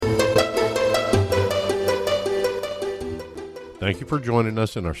Thank you for joining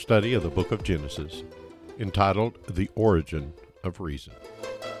us in our study of the book of Genesis, entitled The Origin of Reason.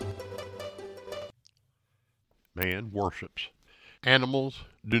 Man worships. Animals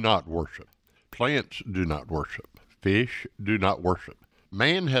do not worship. Plants do not worship. Fish do not worship.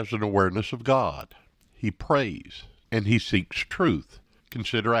 Man has an awareness of God. He prays, and he seeks truth.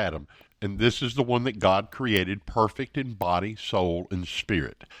 Consider Adam, and this is the one that God created perfect in body, soul, and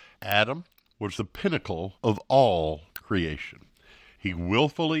spirit. Adam was the pinnacle of all creation. He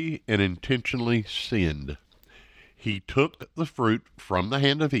willfully and intentionally sinned. He took the fruit from the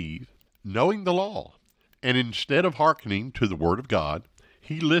hand of Eve, knowing the law, and instead of hearkening to the word of God,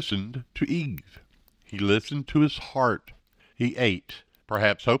 he listened to Eve. He listened to his heart. He ate,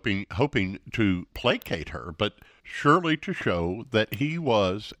 perhaps hoping to placate her, but surely to show that he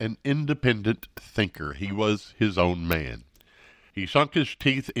was an independent thinker. He was his own man. He sunk his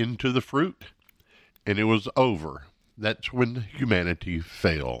teeth into the fruit, and it was over. That's when humanity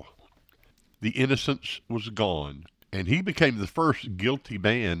fell. The innocence was gone, and he became the first guilty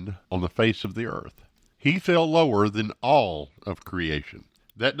man on the face of the earth. He fell lower than all of creation.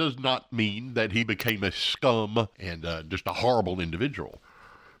 That does not mean that he became a scum and just a horrible individual.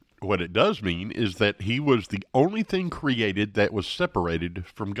 What it does mean is that he was the only thing created that was separated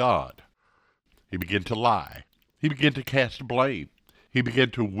from God. He began to lie. He began to cast blame. He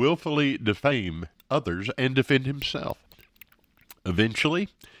began to willfully defame others and defend himself. Eventually,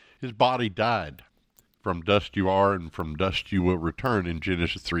 his body died. From dust you are, and from dust you will return, in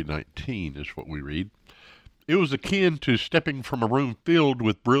Genesis 3:19 is what we read. It was akin to stepping from a room filled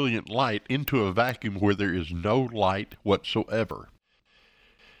with brilliant light into a vacuum where there is no light whatsoever.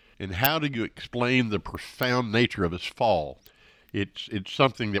 And how do you explain the profound nature of his fall? It's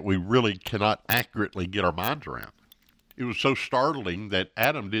something that we really cannot accurately get our minds around. It was so startling that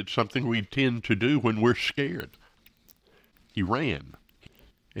Adam did something we tend to do when we're scared. He ran,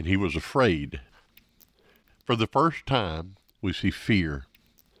 and he was afraid. For the first time, we see fear.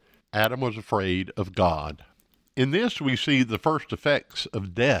 Adam was afraid of God. In this, we see the first effects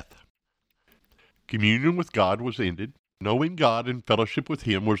of death. Communion with God was ended. Knowing God and fellowship with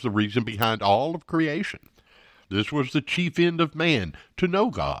Him was the reason behind all of creation. This was the chief end of man, to know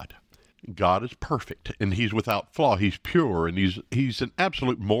God. God is perfect, and He's without flaw. He's pure, and He's an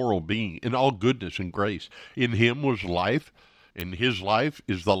absolute moral being in all goodness and grace. In Him was life, and His life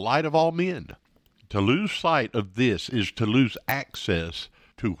is the light of all men. To lose sight of this is to lose access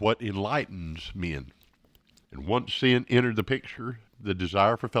to what enlightens men. And once sin entered the picture, the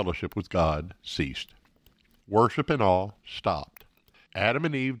desire for fellowship with God ceased. Worship and awe stopped. Adam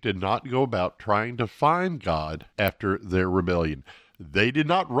and Eve did not go about trying to find God after their rebellion. They did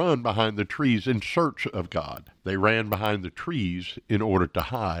not run behind the trees in search of God. They ran behind the trees in order to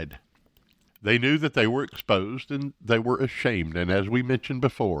hide. They knew that they were exposed and they were ashamed. And as we mentioned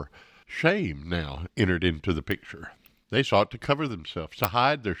before, shame now entered into the picture. They sought to cover themselves, to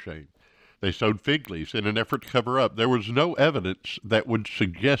hide their shame. They sewed fig leaves in an effort to cover up. There was no evidence that would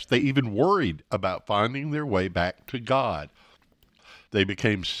suggest they even worried about finding their way back to God. They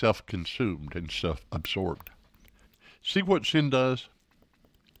became self-consumed and self-absorbed. See what sin does?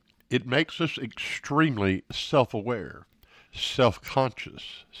 It makes us extremely self-aware,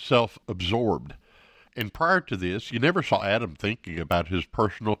 self-conscious, self-absorbed. And prior to this, you never saw Adam thinking about his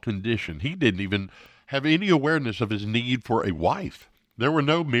personal condition. He didn't even have any awareness of his need for a wife. There were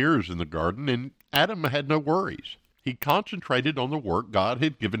no mirrors in the garden, and Adam had no worries. He concentrated on the work God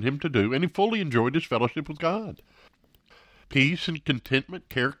had given him to do, and he fully enjoyed his fellowship with God. Peace and contentment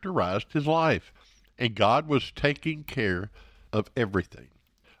characterized his life, and God was taking care of everything.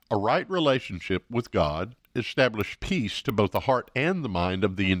 A right relationship with God established peace to both the heart and the mind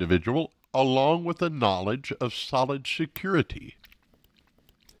of the individual, along with a knowledge of solid security.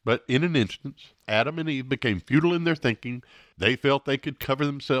 But in an instance, Adam and Eve became futile in their thinking. They felt they could cover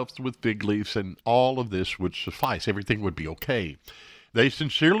themselves with fig leaves, and all of this would suffice. Everything would be okay. They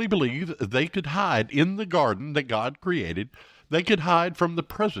sincerely believed they could hide in the garden that God created. They could hide from the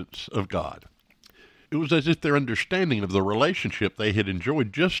presence of God. It was as if their understanding of the relationship they had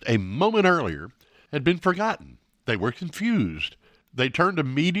enjoyed just a moment earlier had been forgotten. They were confused. They turned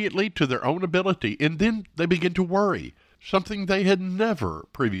immediately to their own ability, and then they began to worry, something they had never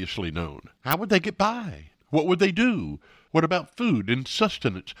previously known. How would they get by? What would they do? What about food and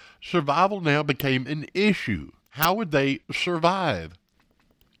sustenance? Survival now became an issue. How would they survive?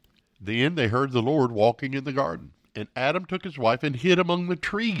 Then they heard the Lord walking in the garden, and Adam took his wife and hid among the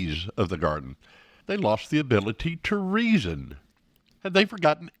trees of the garden. They lost the ability to reason. Had they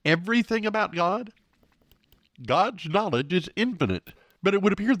forgotten everything about God? God's knowledge is infinite. But it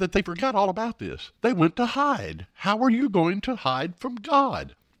would appear that they forgot all about this. They went to hide. How are you going to hide from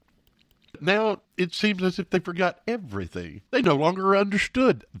God? Now, it seems as if they forgot everything. They no longer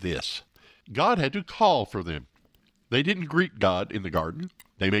understood this. God had to call for them. They didn't greet God in the garden.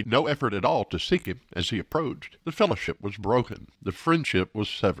 They made no effort at all to seek him as he approached. The fellowship was broken. The friendship was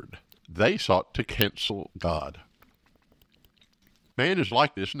severed. They sought to cancel God. Man is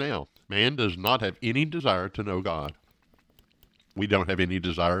like this now. Man does not have any desire to know God. We don't have any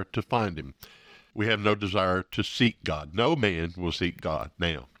desire to find him. We have no desire to seek God. No man will seek God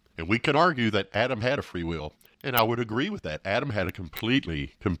now. And we can argue that Adam had a free will. And I would agree with that. Adam had a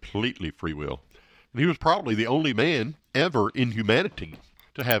completely free will. And he was probably the only man ever in humanity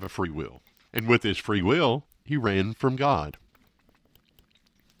to have a free will. And with his free will, he ran from God.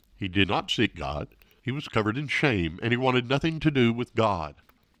 He did not seek God. He was covered in shame, and he wanted nothing to do with God.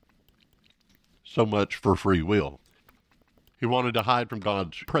 So much for free will. He wanted to hide from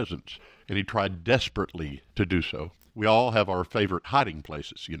God's presence, and he tried desperately to do so. We all have our favorite hiding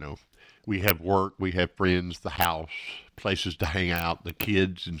places, you know. We have work, we have friends, the house, places to hang out, the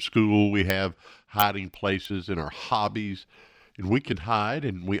kids in school. We have hiding places in our hobbies, and we can hide,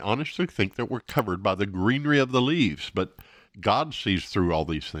 and we honestly think that we're covered by the greenery of the leaves, but God sees through all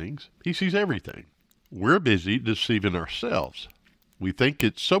these things. He sees everything. We're busy deceiving ourselves. We think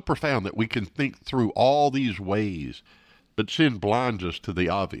it's so profound that we can think through all these ways, but sin blinds us to the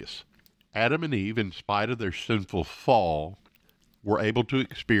obvious. Adam and Eve, in spite of their sinful fall, were able to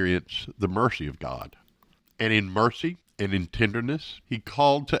experience the mercy of God. And in mercy and in tenderness, he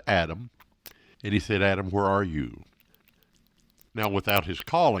called to Adam, and he said, Adam, where are you? Now, without his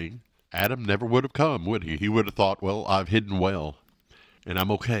calling, Adam never would have come, would he? He would have thought, well, I've hidden well, and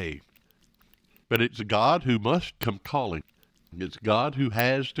I'm okay. But it's God who must come calling. It's God who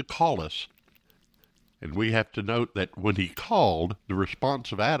has to call us. And we have to note that when he called, the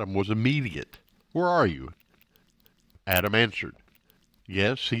response of Adam was immediate. Where are you? Adam answered.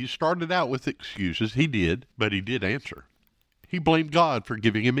 Yes, he started out with excuses. He did, but he did answer. He blamed God for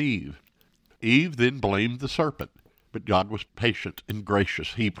giving him Eve. Eve then blamed the serpent. But God was patient and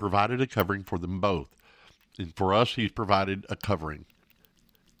gracious. He provided a covering for them both. And for us, he's provided a covering.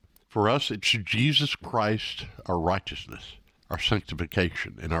 For us, it's Jesus Christ, our righteousness, our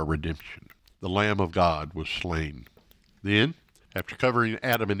sanctification, and our redemption. The Lamb of God was slain. Then, after covering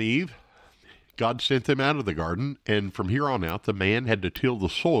Adam and Eve, God sent them out of the garden, and from here on out, the man had to till the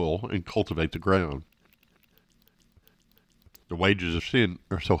soil and cultivate the ground. The wages of sin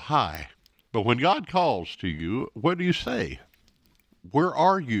are so high. But when God calls to you, what do you say? Where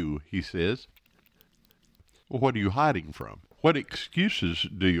are you, he says. Well, what are you hiding from? What excuses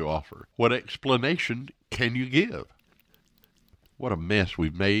do you offer? What explanation can you give? What a mess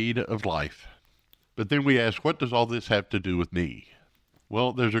we've made of life. But then we ask, what does all this have to do with me?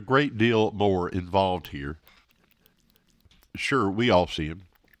 Well, there's a great deal more involved here. Sure, we all see him.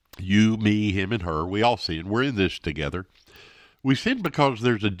 You, me, him, and her. We all see him. We're in this together. We sin because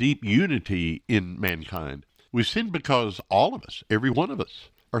there's a deep unity in mankind. We sin because all of us, every one of us,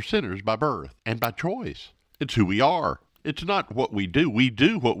 are sinners by birth and by choice. It's who we are. It's not what we do. We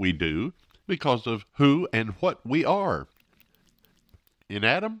do what we do because of who and what we are. In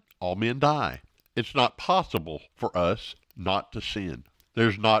Adam, all men die. It's not possible for us not to sin.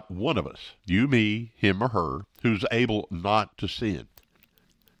 There's not one of us, you, me, him, or her, who's able not to sin.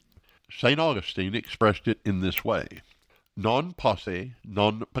 St. Augustine expressed it in this way. Non posse,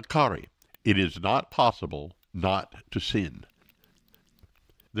 non peccare. It is not possible not to sin.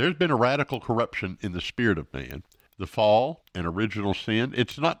 There's been a radical corruption in the spirit of man. The fall and original sin,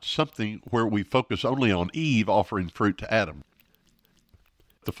 it's not something where we focus only on Eve offering fruit to Adam.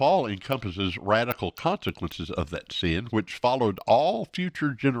 The fall encompasses radical consequences of that sin, which followed all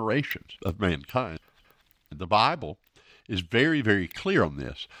future generations of mankind. The Bible is very, very clear on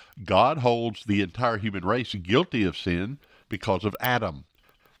this. God holds the entire human race guilty of sin because of Adam.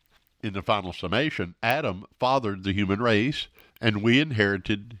 In the final summation, Adam fathered the human race, and we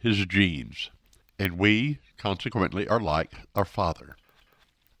inherited his genes. And we, consequently, are like our father.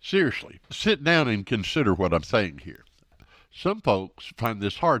 Seriously, sit down and consider what I'm saying here. Some folks find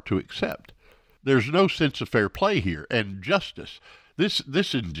this hard to accept. There's no sense of fair play here, and justice. This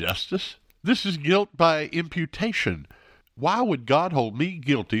isn't justice. This is guilt by imputation. Why would God hold me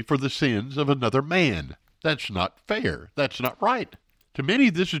guilty for the sins of another man? That's not fair. That's not right. To many,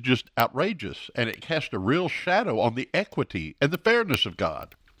 this is just outrageous, and it casts a real shadow on the equity and the fairness of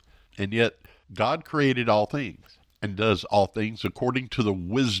God. And yet, God created all things, and does all things according to the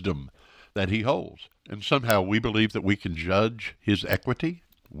wisdom that he holds. And somehow we believe that we can judge his equity.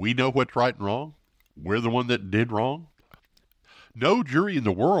 We know what's right and wrong. We're the one that did wrong. No jury in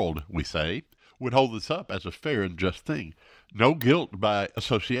the world, we say, would hold this up as a fair and just thing. No guilt by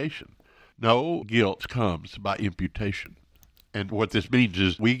association. No guilt comes by imputation. And what this means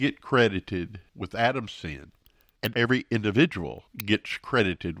is we get credited with Adam's sin, and every individual gets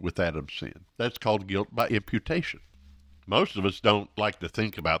credited with Adam's sin. That's called guilt by imputation. Most of us don't like to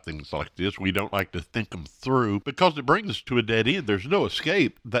think about things like this. We don't like to think them through because it brings us to a dead end. There's no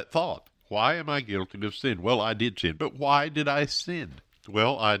escape that thought. Why am I guilty of sin? Well, I did sin. But why did I sin?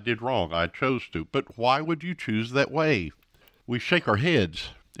 Well, I did wrong. I chose to. But why would you choose that way? We shake our heads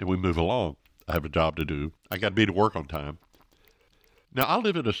and we move along. I have a job to do. I got to be to work on time. Now, I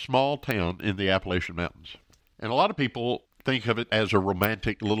live in a small town in the Appalachian Mountains, and a lot of people think of it as a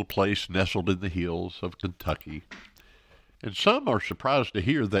romantic little place nestled in the hills of Kentucky. And some are surprised to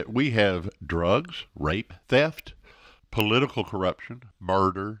hear that we have drugs, rape, theft, political corruption,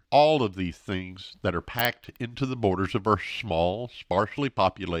 murder, all of these things that are packed into the borders of our small, sparsely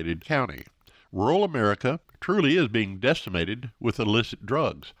populated county. Rural America truly is being decimated with illicit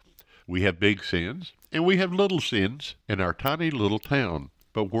drugs. We have big sins, and we have little sins in our tiny little town.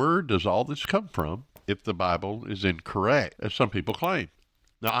 But where does all this come from if the Bible is incorrect, as some people claim?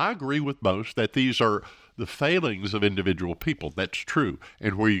 Now, I agree with most that these are the failings of individual people. That's true.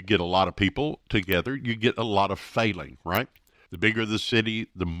 And where you get a lot of people together, you get a lot of failing, right? The bigger the city,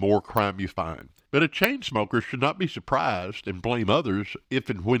 the more crime you find. But a chain smoker should not be surprised and blame others if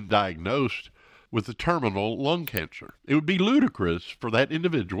and when diagnosed with a terminal lung cancer. It would be ludicrous for that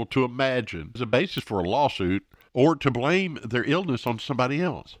individual to imagine as a basis for a lawsuit or to blame their illness on somebody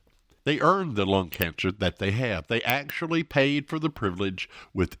else. They earned the lung cancer that they have. They actually paid for the privilege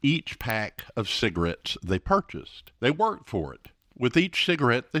with each pack of cigarettes they purchased. They worked for it. With each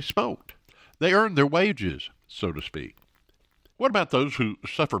cigarette they smoked. They earned their wages, so to speak. What about those who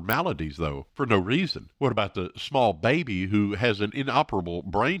suffer maladies, though, for no reason? What about the small baby who has an inoperable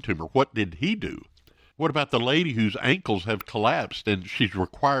brain tumor? What did he do? What about the lady whose ankles have collapsed and she's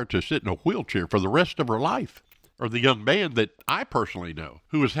required to sit in a wheelchair for the rest of her life? Or the young man that I personally know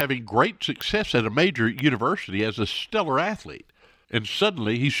who is having great success at a major university as a stellar athlete, and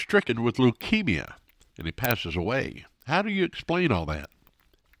suddenly he's stricken with leukemia and he passes away. How do you explain all that?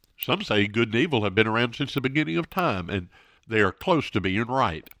 Some say good and evil have been around since the beginning of time, and they are close to being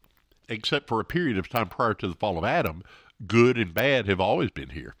right. Except for a period of time prior to the fall of Adam, good and bad have always been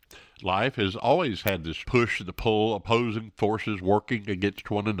here. Life has always had this push and pull, opposing forces working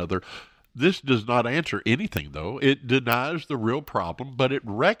against one another. This does not answer anything, though. It denies the real problem, but it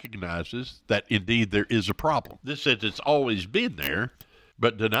recognizes that indeed there is a problem. This says it's always been there,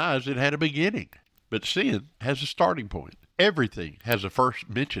 but denies it had a beginning. But sin has a starting point. Everything has a first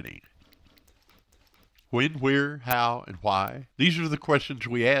mentioning. When, where, how, and why? These are the questions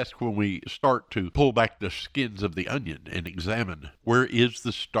we ask when we start to pull back the skins of the onion and examine where is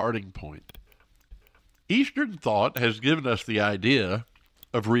the starting point. Eastern thought has given us the idea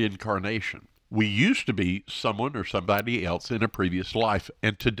of reincarnation. We used to be someone or somebody else in a previous life,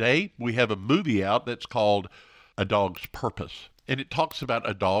 and today we have a movie out that's called A Dog's Purpose, and it talks about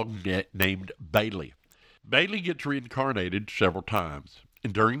a dog named Bailey. Bailey gets reincarnated several times.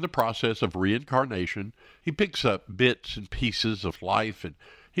 And during the process of reincarnation, he picks up bits and pieces of life, and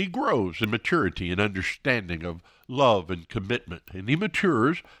he grows in maturity and understanding of love and commitment. And he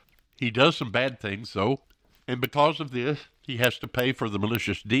matures. He does some bad things, though, and because of this, he has to pay for the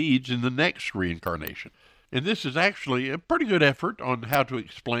malicious deeds in the next reincarnation. And this is actually a pretty good effort on how to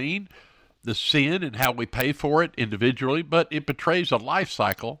explain the sin and how we pay for it individually, but it portrays a life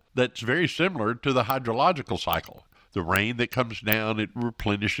cycle that's very similar to the hydrological cycle. The rain that comes down, it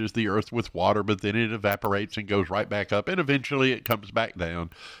replenishes the earth with water, but then it evaporates and goes right back up, and eventually it comes back down,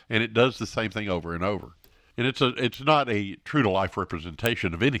 and it does the same thing over and over. And it's not a true-to-life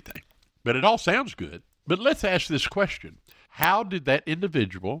representation of anything. But it all sounds good. But let's ask this question. How did that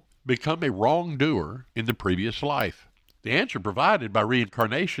individual become a wrongdoer in the previous life? The answer provided by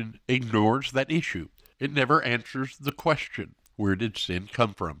reincarnation ignores that issue. It never answers the question. Where did sin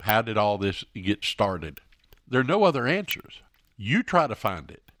come from? How did all this get started? There are no other answers. You try to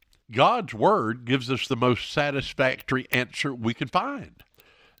find it. God's Word gives us the most satisfactory answer we can find.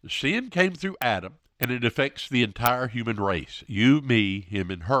 Sin came through Adam, and it affects the entire human race. You, me,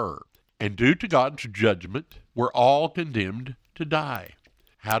 him, and her. And due to God's judgment, we're all condemned to die.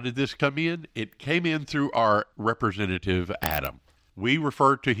 How did this come in? It came in through our representative Adam. We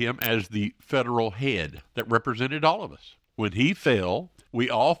refer to him as the federal head that represented all of us. When he fell, we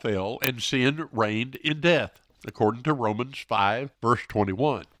all fell, and sin reigned in death, according to Romans 5, verse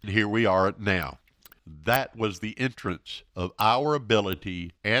 21. And here we are now. That was the entrance of our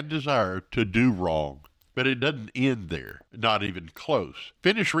ability and desire to do wrong. But it doesn't end there, not even close.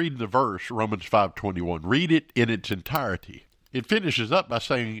 Finish reading the verse, Romans 5:21. Read it in its entirety. It finishes up by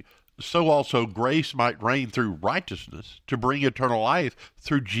saying, so also grace might reign through righteousness to bring eternal life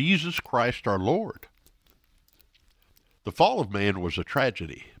through Jesus Christ our Lord. The fall of man was a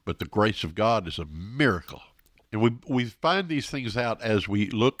tragedy, but the grace of God is a miracle. And we find these things out as we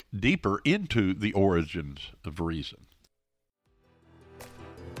look deeper into the origins of reason.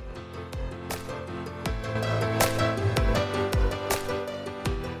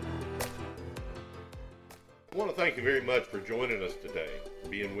 I want to thank you very much for joining us today,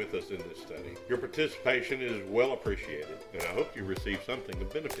 being with us in this study. Your participation is well appreciated, and I hope you receive something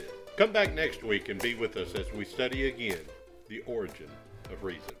of benefit. Come back next week and be with us as we study again the origin of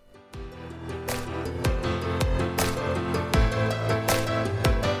reason.